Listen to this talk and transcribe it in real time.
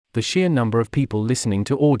the sheer number of people listening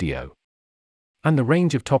to audio, and the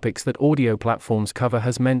range of topics that audio platforms cover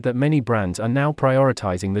has meant that many brands are now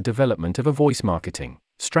prioritizing the development of a voice marketing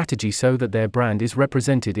strategy so that their brand is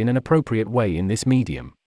represented in an appropriate way in this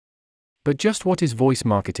medium. But just what is voice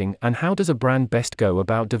marketing, and how does a brand best go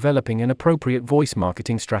about developing an appropriate voice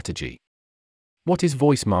marketing strategy? What is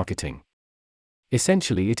voice marketing?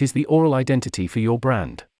 Essentially, it is the oral identity for your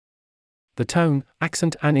brand. The tone,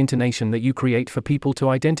 accent, and intonation that you create for people to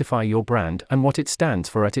identify your brand and what it stands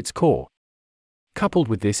for at its core. Coupled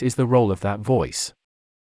with this is the role of that voice.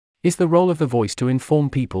 Is the role of the voice to inform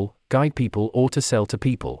people, guide people, or to sell to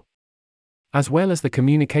people? As well as the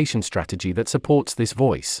communication strategy that supports this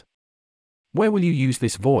voice. Where will you use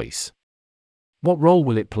this voice? What role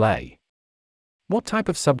will it play? What type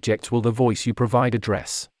of subjects will the voice you provide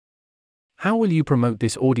address? How will you promote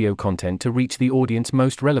this audio content to reach the audience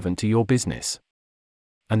most relevant to your business?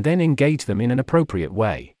 And then engage them in an appropriate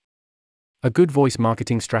way. A good voice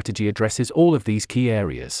marketing strategy addresses all of these key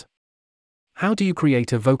areas. How do you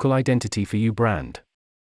create a vocal identity for your brand?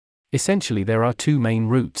 Essentially, there are two main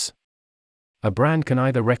routes. A brand can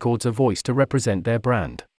either record a voice to represent their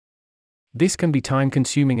brand. This can be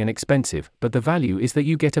time-consuming and expensive, but the value is that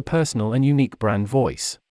you get a personal and unique brand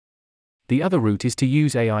voice. The other route is to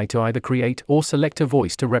use AI to either create or select a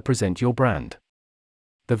voice to represent your brand.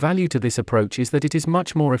 The value to this approach is that it is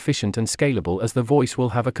much more efficient and scalable, as the voice will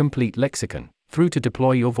have a complete lexicon through to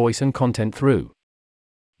deploy your voice and content through.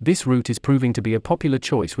 This route is proving to be a popular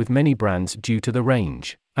choice with many brands due to the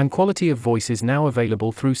range and quality of voices now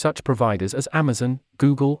available through such providers as Amazon,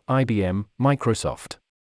 Google, IBM, Microsoft.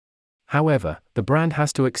 However, the brand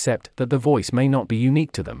has to accept that the voice may not be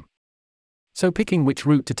unique to them. So picking which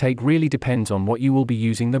route to take really depends on what you will be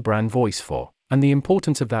using the brand voice for, and the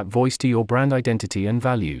importance of that voice to your brand identity and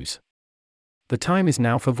values. The time is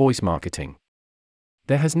now for voice marketing.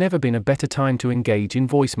 There has never been a better time to engage in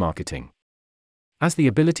voice marketing, as the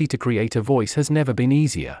ability to create a voice has never been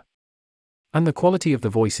easier. And the quality of the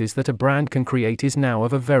voices that a brand can create is now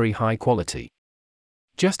of a very high quality.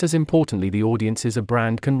 Just as importantly, the audiences a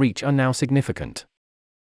brand can reach are now significant.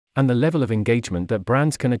 And the level of engagement that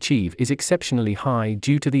brands can achieve is exceptionally high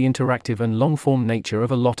due to the interactive and long-form nature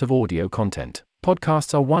of a lot of audio content.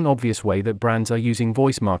 Podcasts are one obvious way that brands are using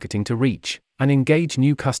voice marketing to reach and engage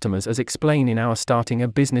new customers, as explained in our Starting a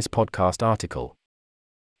Business podcast article.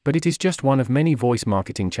 But it is just one of many voice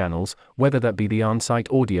marketing channels, whether that be the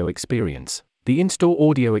on-site audio experience, the in-store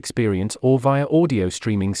audio experience, or via audio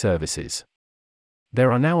streaming services.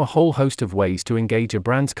 There are now a whole host of ways to engage a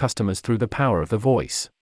brand's customers through the power of the voice.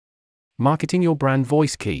 Marketing your brand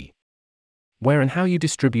voice key. Where and how you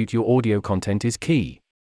distribute your audio content is key.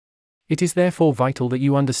 It is therefore vital that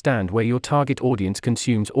you understand where your target audience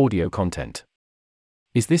consumes audio content.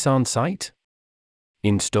 Is this on-site?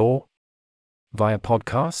 In-store? Via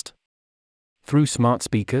podcast? Through smart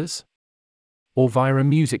speakers? Or via a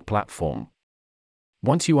music platform?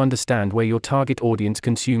 Once you understand where your target audience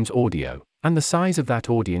consumes audio, and the size of that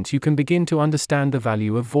audience, you can begin to understand the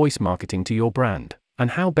value of voice marketing to your brand,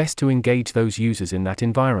 and how best to engage those users in that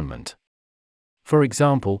environment. For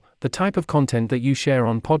example, the type of content that you share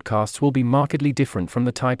on podcasts will be markedly different from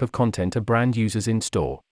the type of content a brand uses in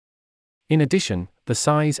store. In addition, the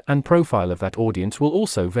size and profile of that audience will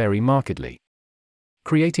also vary markedly.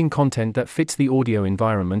 Creating content that fits the audio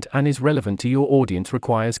environment and is relevant to your audience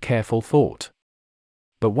requires careful thought.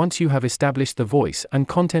 But once you have established the voice and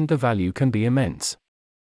content, the value can be immense.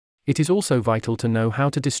 It is also vital to know how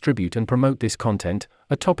to distribute and promote this content,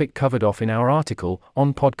 a topic covered off in our article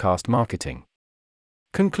on podcast marketing.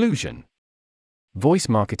 Conclusion. Voice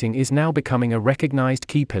marketing is now becoming a recognized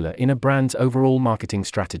key pillar in a brand's overall marketing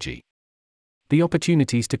strategy. The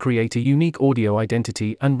opportunities to create a unique audio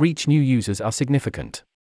identity and reach new users are significant.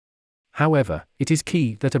 However, it is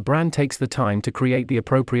key that a brand takes the time to create the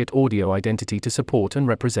appropriate audio identity to support and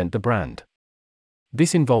represent the brand.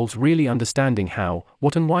 This involves really understanding how,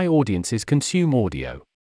 what, and why audiences consume audio,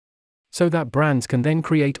 so that brands can then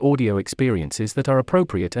create audio experiences that are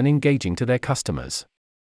appropriate and engaging to their customers.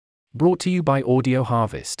 Brought to you by Audio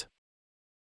Harvest.